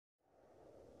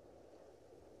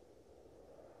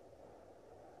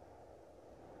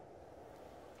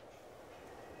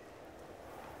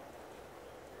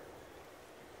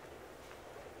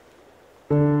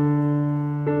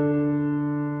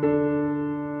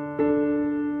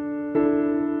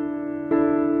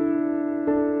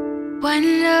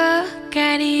one look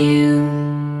at you,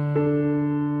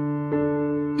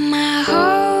 my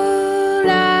whole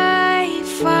life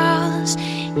falls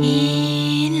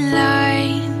in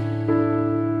line.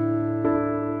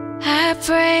 I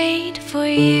prayed for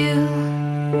you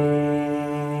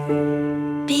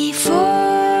before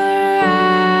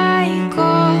I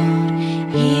called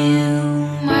you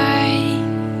mine.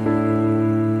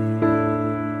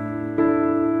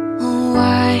 Oh,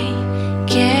 I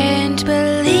can't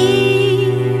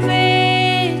believe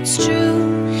it's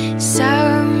true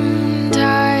sometimes.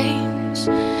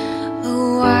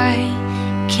 Oh, I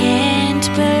can't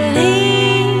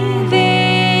believe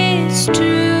it's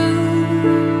true.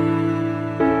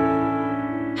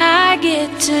 I get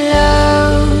to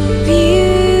love you.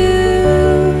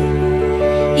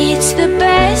 It's the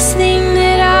best thing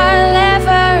that I'll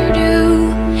ever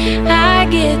do. I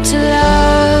get to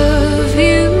love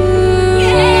you.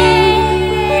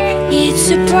 It's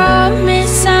a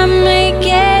promise I'm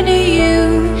making to you.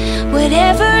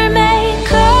 Whatever may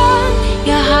come,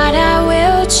 your heart I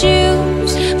will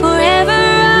choose. Forever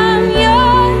I'm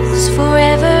yours,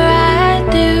 forever I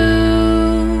do.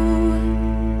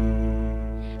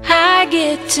 I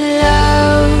get to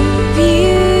love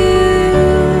you.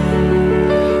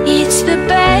 It's the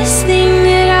best thing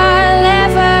that I'll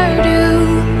ever do.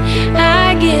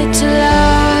 I get to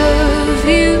love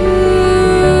you.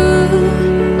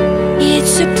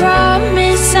 It's a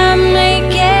promise I'm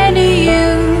making to you.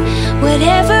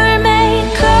 Whatever may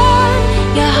come,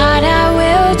 your heart I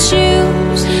will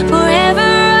choose. Forever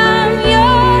I'm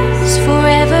yours,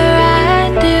 forever I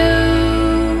do.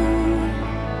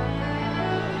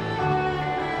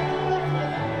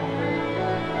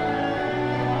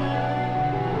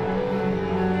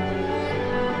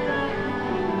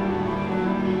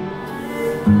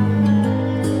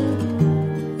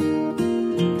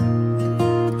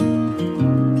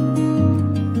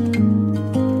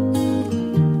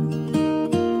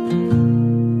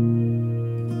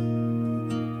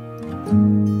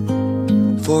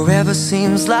 Forever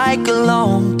seems like a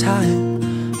long time,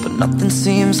 but nothing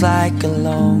seems like a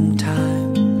long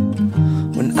time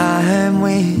when I am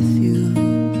with you.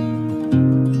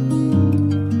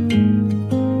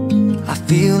 I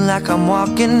feel like I'm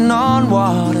walking on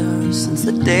water since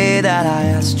the day that I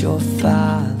asked your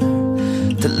father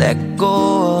to let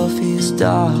go of his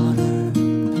daughter.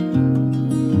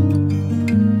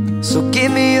 So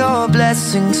give me your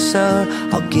blessing, sir.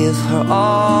 I'll give her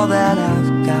all that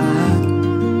I've got.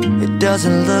 It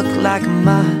doesn't look like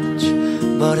much,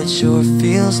 but it sure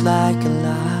feels like a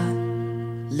lot.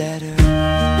 Let her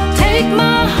Take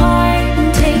my heart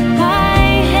and take my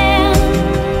hand.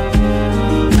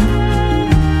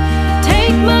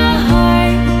 Take my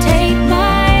heart and take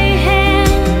my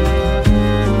hand.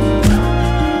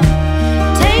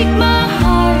 Take my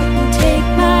heart and take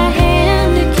my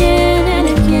hand again and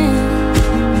again.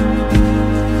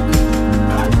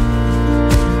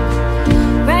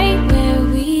 Right where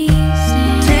we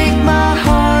stand. take my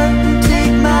heart and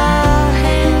take my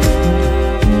hand.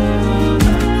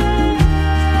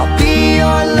 I'll be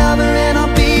your lover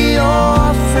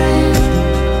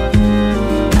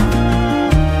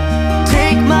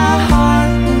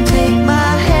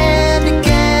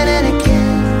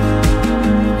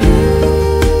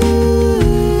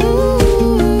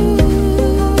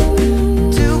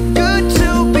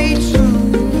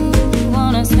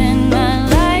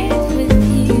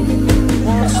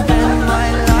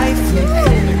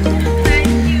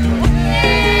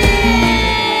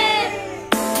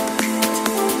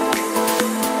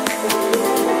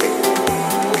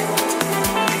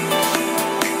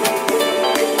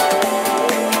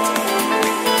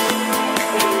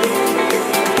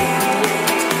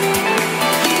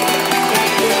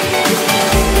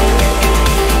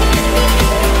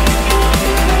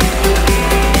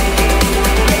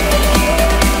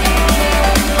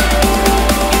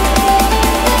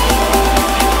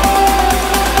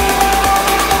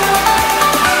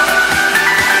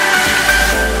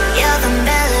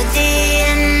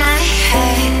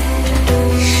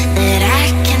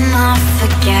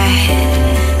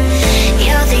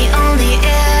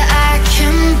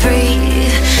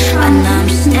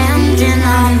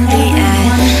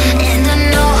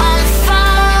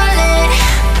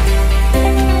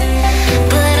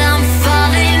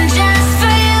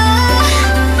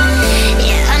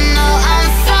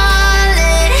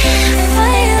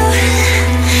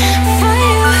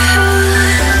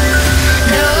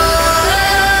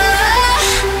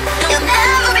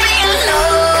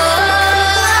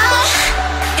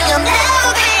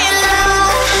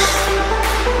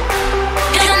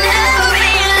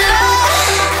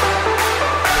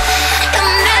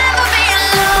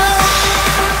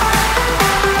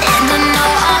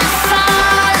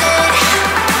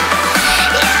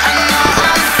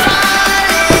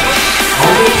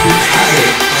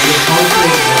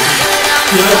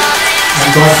Good.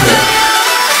 And go for it.